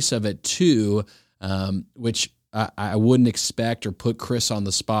other piece of it too, which I wouldn't expect or put Chris on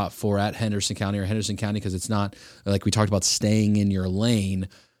the spot for at Henderson County, because it's not, like we talked about, staying in your lane.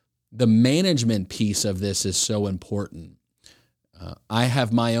 The management piece of this is so important. I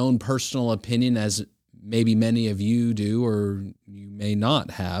have my own personal opinion, as maybe many of you do, or you may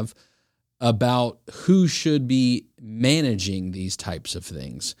not have, about who should be managing these types of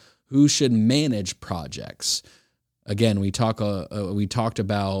things, who should manage projects. Again, we talked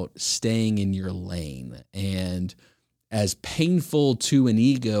about staying in your lane, and as painful to an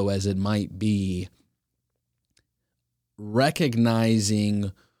ego as it might be,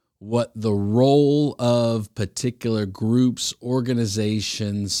 recognizing what the role of particular groups,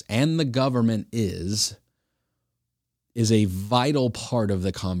 organizations, and the government is a vital part of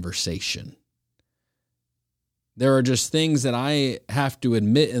the conversation. There are just things that I have to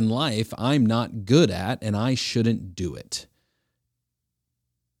admit in life I'm not good at, and I shouldn't do it.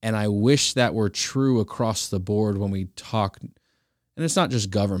 And I wish that were true across the board when we talk, and it's not just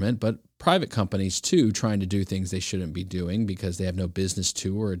government, but private companies too, trying to do things they shouldn't be doing because they have no business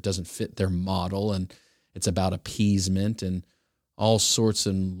to, or it doesn't fit their model, and it's about appeasement and all sorts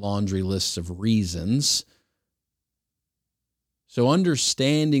of laundry lists of reasons. So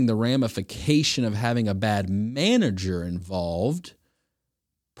understanding the ramification of having a bad manager involved,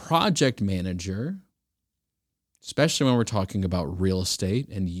 project manager, especially when we're talking about real estate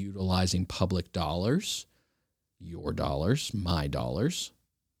and utilizing public dollars, your dollars, my dollars.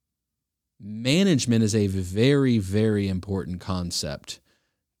 Management is a very, very important concept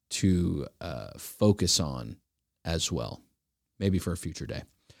to focus on as well, maybe for a future day.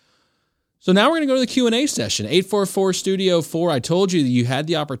 So now we're going to go to the Q&A session, 844-STUDIO-4. I told you that you had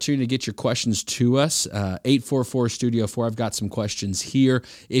the opportunity to get your questions to us, 844-STUDIO-4. I've got some questions here.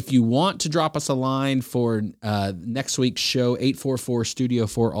 If you want to drop us a line for next week's show,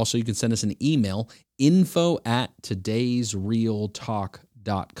 844-STUDIO-4. Also, you can send us an email, info@todaysrealtalk.com.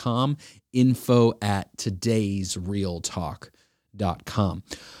 today'srealtalk.com, info@today'srealtalk.com.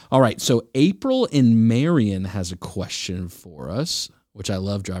 All right, so April in Marion has a question for us, which I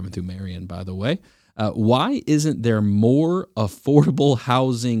love driving through Marion, by the way. Why isn't there more affordable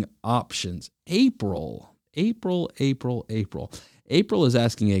housing options? April is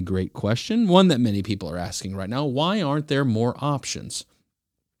asking a great question, one that many people are asking right now. Why aren't there more options?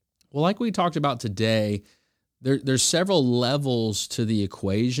 Well, like we talked about today, there's several levels to the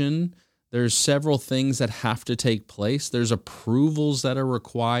equation. There's several things that have to take place. There's approvals that are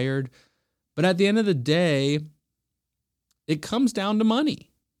required. But at the end of the day, it comes down to money.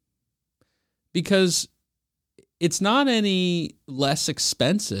 Because it's not any less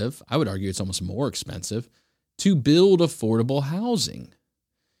expensive, I would argue it's almost more expensive, to build affordable housing.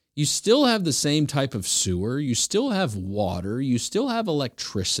 You still have the same type of sewer, you still have water, you still have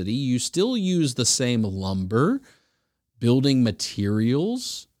electricity, you still use the same lumber, building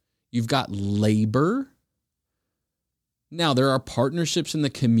materials, you've got labor. Now, there are partnerships in the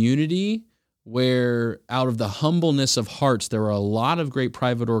community where out of the humbleness of hearts, there are a lot of great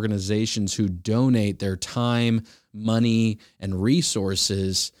private organizations who donate their time, money, and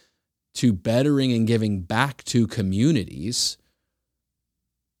resources to bettering and giving back to communities.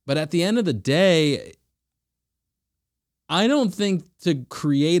 But at the end of the day, I don't think to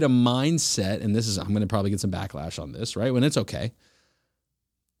create a mindset, and I'm going to probably get some backlash on this, right? When it's okay.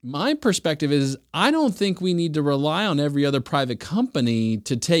 My perspective is I don't think we need to rely on every other private company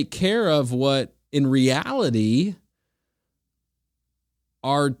to take care of what in reality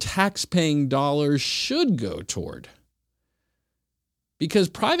our tax-paying dollars should go toward. Because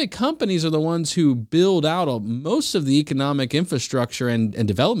private companies are the ones who build out most of the economic infrastructure and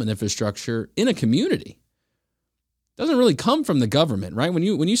development infrastructure in a community. It doesn't really come from the government, right? When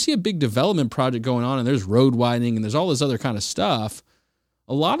you see a big development project going on and there's road widening and there's all this other kind of stuff,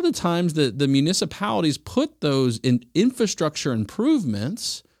 a lot of the times the municipalities put those infrastructure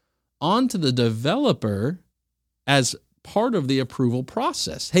improvements onto the developer as part of the approval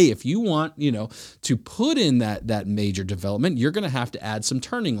process. Hey, if you want, to put in that major development, you're going to have to add some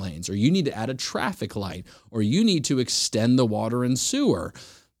turning lanes, or you need to add a traffic light, or you need to extend the water and sewer.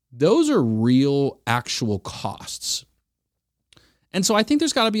 Those are real, actual costs. And so I think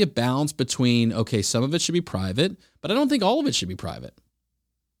there's got to be a balance between, okay, some of it should be private, but I don't think all of it should be private.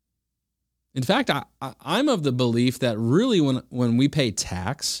 In fact, I'm of the belief that really when we pay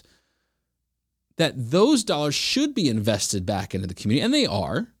tax, that those dollars should be invested back into the community, and they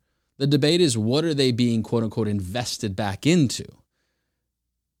are. The debate is, what are they being, quote unquote, invested back into?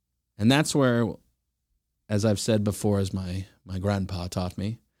 And that's where, as I've said before, as my grandpa taught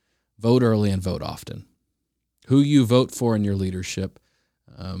me, vote early and vote often. Who you vote for in your leadership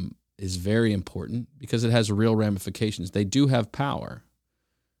is very important because it has real ramifications. They do have power.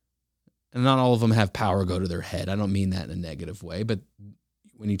 And not all of them have power go to their head. I don't mean that in a negative way, but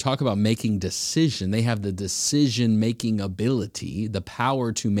when you talk about making decision, they have the decision-making ability, the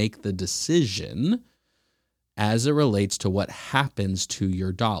power to make the decision as it relates to what happens to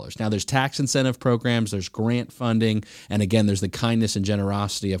your dollars. Now, there's tax incentive programs, there's grant funding, and again, there's the kindness and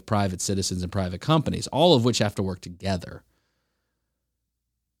generosity of private citizens and private companies, all of which have to work together.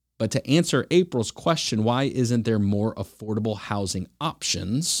 But to answer April's question, why isn't there more affordable housing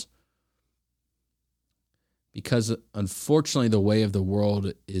options? Because unfortunately, the way of the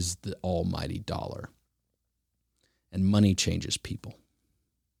world is the almighty dollar. And money changes people.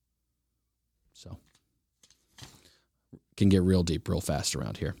 So, can get real deep real fast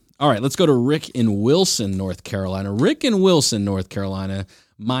around here. All right, let's go to Rick in Wilson, North Carolina. Rick in Wilson, North Carolina.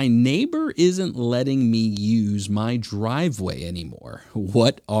 My neighbor isn't letting me use my driveway anymore.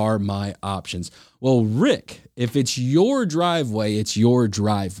 What are my options? Well, Rick, if it's your driveway, it's your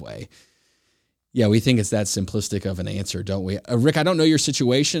driveway. Yeah, we think it's that simplistic of an answer, don't we? Rick, I don't know your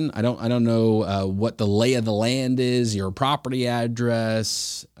situation. I don't know what the lay of the land is, your property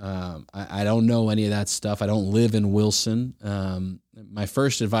address. I don't know any of that stuff. I don't live in Wilson. My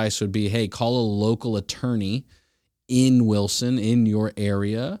first advice would be, hey, call a local attorney in Wilson, in your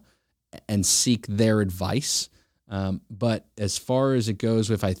area, and seek their advice. But as far as it goes,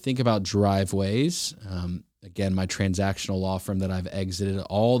 if I think about driveways, again, my transactional law firm that I've exited,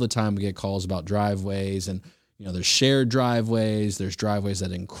 all the time we get calls about driveways, and there's shared driveways, there's driveways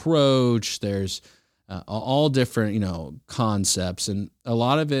that encroach, there's all different concepts, and a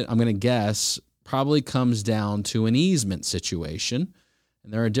lot of it, I'm going to guess, probably comes down to an easement situation.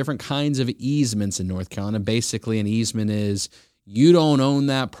 And there are different kinds of easements in North Carolina. Basically, an easement is you don't own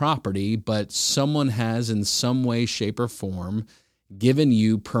that property, but someone has in some way, shape, or form given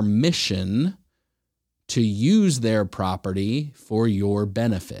you permission to use their property for your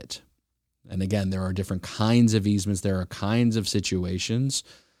benefit. And again, there are different kinds of easements. There are kinds of situations.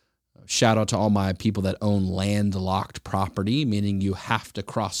 Shout out to all my people that own landlocked property, meaning you have to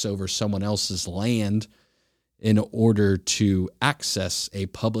cross over someone else's land in order to access a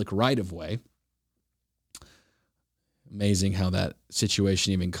public right-of-way. Amazing how that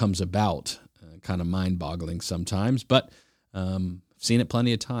situation even comes about. Kind of mind-boggling sometimes, but seen it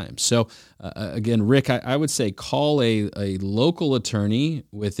plenty of times. So again, Rick, I would say call a local attorney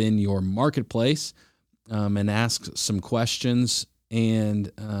within your marketplace and ask some questions.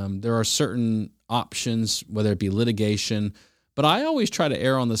 And there are certain options, whether it be litigation, but I always try to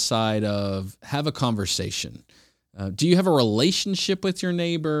err on the side of have a conversation. Do you have a relationship with your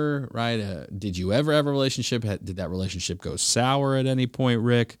neighbor, right? Did you ever have a relationship? Did that relationship go sour at any point,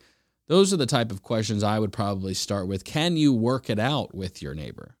 Rick? Those are the type of questions I would probably start with. Can you work it out with your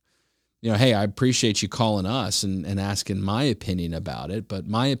neighbor? Hey, I appreciate you calling us and asking my opinion about it, but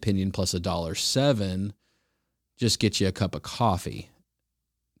my opinion plus $1.07 just gets you a cup of coffee,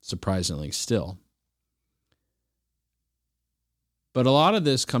 surprisingly still. But a lot of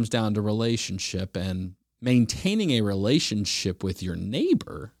this comes down to relationship and maintaining a relationship with your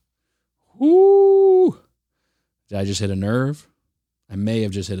neighbor. Whoo! Did I just hit a nerve? I may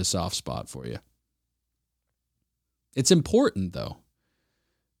have just hit a soft spot for you. It's important, though,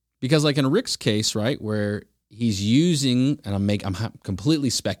 because like in Rick's case, right, where he's using, and I'm completely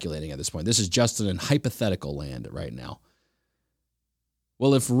speculating at this point. This is just an hypothetical land right now.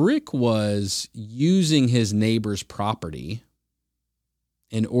 Well, if Rick was using his neighbor's property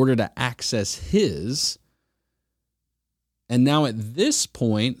in order to access his, and now at this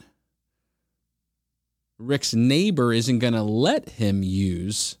point, Rick's neighbor isn't going to let him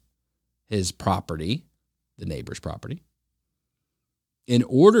use his property, the neighbor's property, in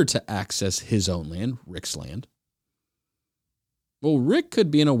order to access his own land, Rick's land. Well, Rick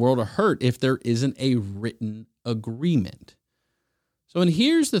could be in a world of hurt if there isn't a written agreement. So, and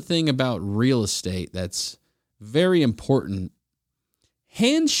here's the thing about real estate that's very important.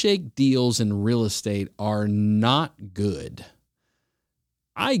 Handshake deals in real estate are not good.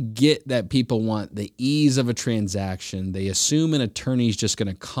 I get that people want the ease of a transaction. They assume an attorney is just going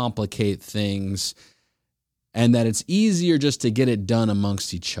to complicate things and that it's easier just to get it done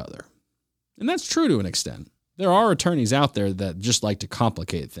amongst each other. And that's true to an extent. There are attorneys out there that just like to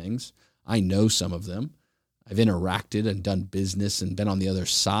complicate things. I know some of them. I've interacted and done business and been on the other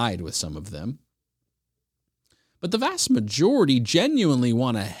side with some of them. But the vast majority genuinely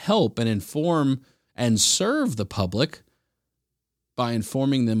want to help and inform and serve the public by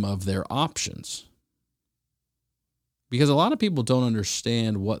informing them of their options. Because a lot of people don't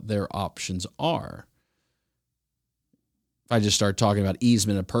understand what their options are. If I just start talking about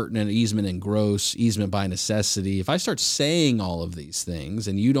easement appurtenant, easement and gross, easement by necessity, if I start saying all of these things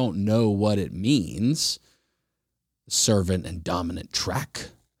and you don't know what it means, servant and dominant track.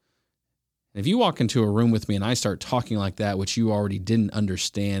 And if you walk into a room with me and I start talking like that, which you already didn't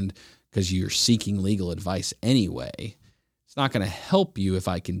understand because you're seeking legal advice anyway, it's not going to help you if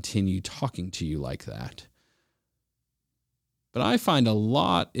I continue talking to you like that. But I find a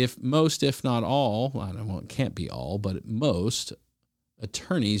lot, if not all, it can't be all, but most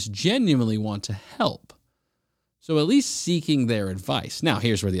attorneys genuinely want to help. So at least seeking their advice. Now,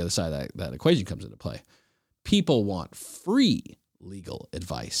 here's where the other side of that equation comes into play. People want free legal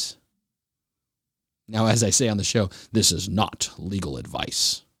advice. Now, as I say on the show, this is not legal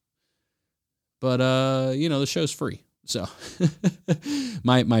advice. But, the show's free. So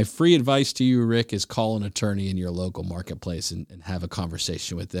my free advice to you, Rick, is call an attorney in your local marketplace and have a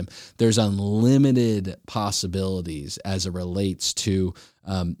conversation with them. There's unlimited possibilities as it relates to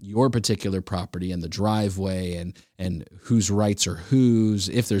your particular property and the driveway and whose rights are whose,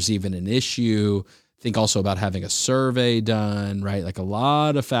 if there's even an issue. Think also about having a survey done, right? Like a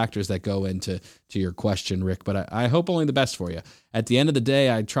lot of factors that go into your question, Rick, but I hope only the best for you. At the end of the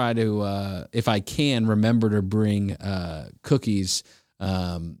day, I try to, if I can, remember to bring cookies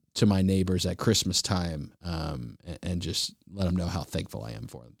to my neighbors at Christmas time and just let them know how thankful I am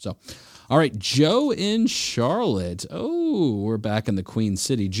for them. So, all right, Joe in Charlotte. Oh, we're back in the Queen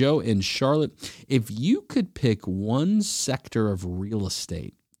City. Joe in Charlotte. If you could pick one sector of real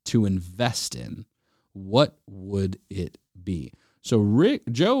estate to invest in, what would it be? So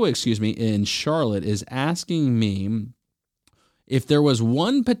Joe in Charlotte is asking me if there was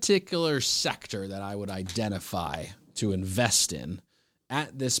one particular sector that I would identify to invest in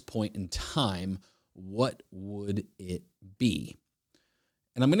at this point in time, what would it be?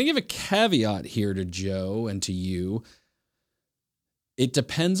 And I'm going to give a caveat here to Joe and to you. It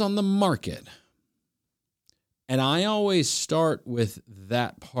depends on the market. And I always start with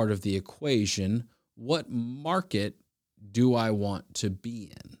that part of the equation. What market do I want to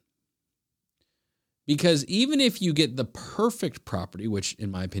be in? Because even if you get the perfect property, which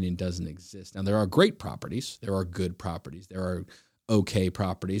in my opinion doesn't exist. Now, there are great properties. There are good properties. There are okay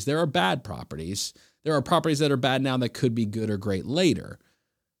properties. There are bad properties. There are properties that are bad now that could be good or great later.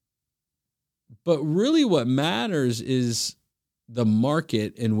 But really what matters is the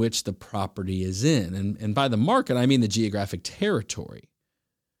market in which the property is in. And by the market, I mean the geographic territory.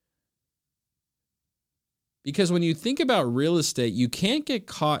 Because when you think about real estate, you can't get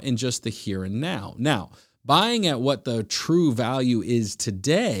caught in just the here and now. Now, buying at what the true value is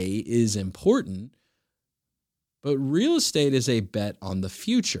today is important, but real estate is a bet on the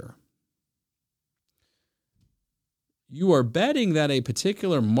future. You are betting that a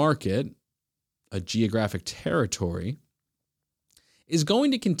particular market, a geographic territory, is going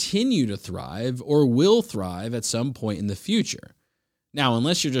to continue to thrive or will thrive at some point in the future. Now,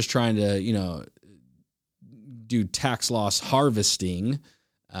 unless you're just trying to, do tax loss harvesting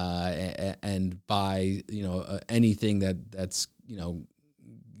and buy, anything that's,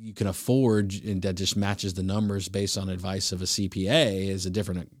 you can afford and that just matches the numbers based on advice of a CPA is a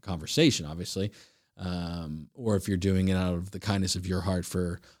different conversation, obviously. Or if you're doing it out of the kindness of your heart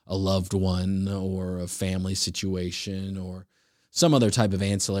for a loved one or a family situation or some other type of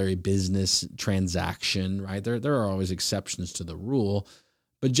ancillary business transaction, right? There are always exceptions to the rule.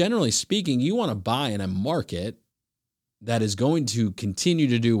 But generally speaking, you want to buy in a market that is going to continue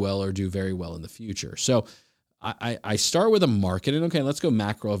to do well or do very well in the future. So I start with a market, and okay, let's go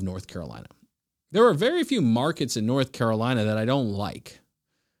macro of North Carolina. There are very few markets in North Carolina that I don't like.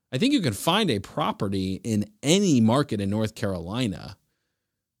 I think you can find a property in any market in North Carolina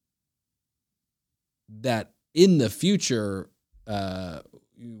that in the future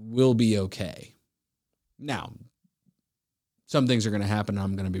will be okay. Now, some things are going to happen and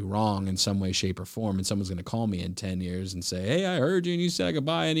I'm going to be wrong in some way, shape, or form, and someone's going to call me in 10 years and say, hey, I heard you and you said I could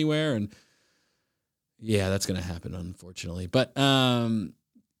buy anywhere. And yeah, that's going to happen, unfortunately. But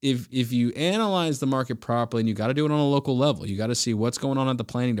if you analyze the market properly, and you got to do it on a local level, you got to see what's going on at the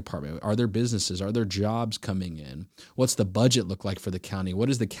planning department. Are there businesses? Are there jobs coming in? What's the budget look like for the county? What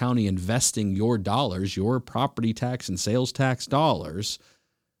is the county investing your dollars, your property tax and sales tax dollars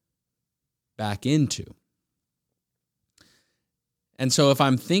back into? And so if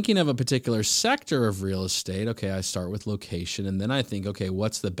I'm thinking of a particular sector of real estate, okay, I start with location, and then I think, okay,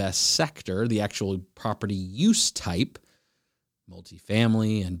 what's the best sector, the actual property use type,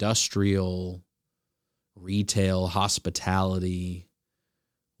 multifamily, industrial, retail, hospitality.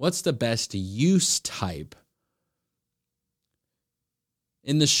 What's the best use type?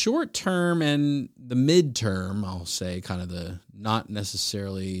 In the short term and the midterm, I'll say kind of the not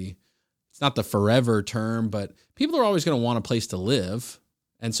necessarily, it's not the forever term, but people are always going to want a place to live.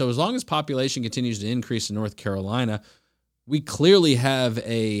 And so as long as population continues to increase in North Carolina, we clearly have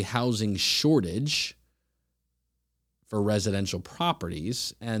a housing shortage for residential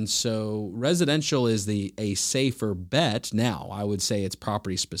properties. And so residential is a safer bet. Now, I would say it's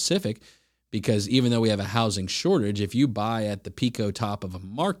property specific because even though we have a housing shortage, if you buy at the Pico top of a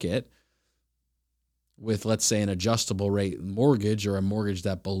market with, let's say, an adjustable rate mortgage or a mortgage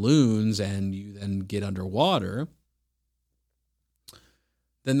that balloons and you then get underwater,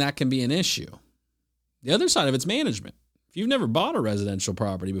 then that can be an issue. The other side of it's management. If you've never bought a residential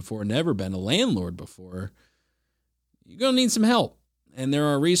property before, never been a landlord before, you're going to need some help. And there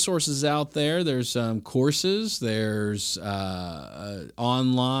are resources out there. There's courses. There's online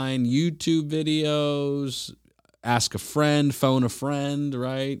YouTube videos. Ask a friend, phone a friend,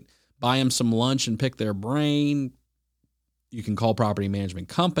 right? Buy them some lunch and pick their brain. You can call property management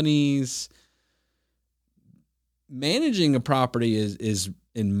companies. Managing a property is,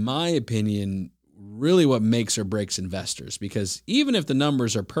 in my opinion, really what makes or breaks investors. Because even if the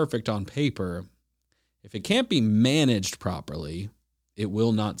numbers are perfect on paper, if it can't be managed properly, it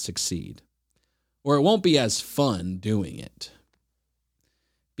will not succeed. Or it won't be as fun doing it.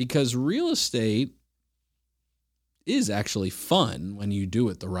 Because real estate is actually fun when you do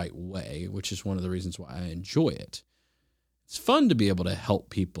it the right way, which is one of the reasons why I enjoy it. It's fun to be able to help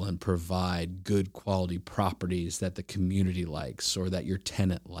people and provide good quality properties that the community likes or that your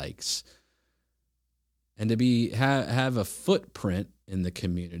tenant likes. And to have a footprint in the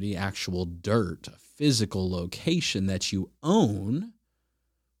community, actual dirt, a physical location that you own.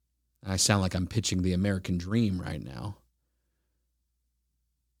 I sound like I'm pitching the American dream right now.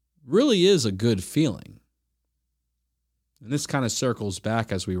 Really is a good feeling. And this kind of circles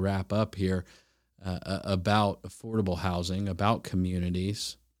back as we wrap up here about affordable housing, about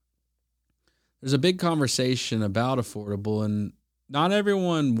communities. there's a big conversation about affordable, and not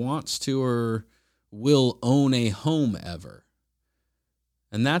everyone wants to or will own a home ever.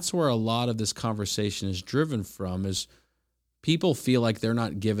 And that's where a lot of this conversation is driven from, is people feel like they're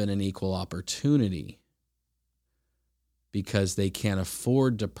not given an equal opportunity because they can't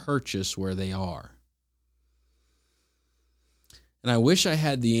afford to purchase where they are. And I wish I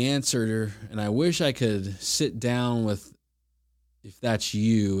had the answer, and I wish I could sit down with, if that's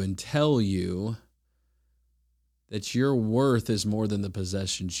you, and tell you that your worth is more than the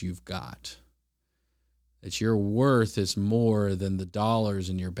possessions you've got. That your worth is more than the dollars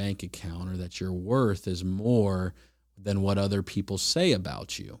in your bank account, or that your worth is more than what other people say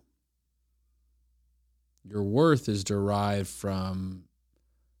about you. Your worth is derived from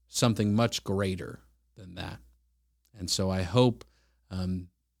something much greater than that. And so I hope and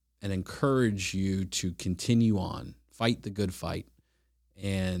encourage you to continue on, fight the good fight,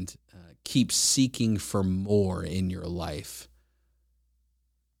 and keep seeking for more in your life.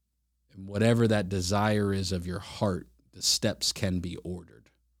 And whatever that desire is of your heart, the steps can be ordered.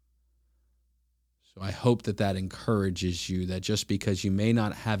 So I hope that that encourages you, that just because you may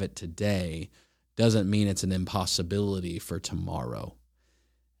not have it today doesn't mean it's an impossibility for tomorrow.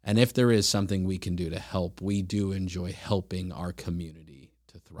 And if there is something we can do to help, we do enjoy helping our community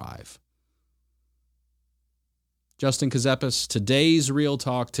to thrive. Justin Kazepis, today's Real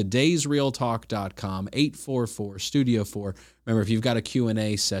Talk, todaysrealtalk.com, 844-STUDIO-4. Remember, if you've got a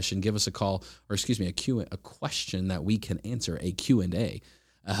Q&A session, give us a call, or a question that we can answer, a Q&A.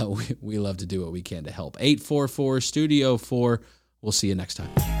 We love to do what we can to help. 844-STUDIO-4. We'll see you next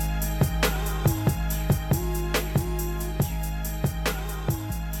time.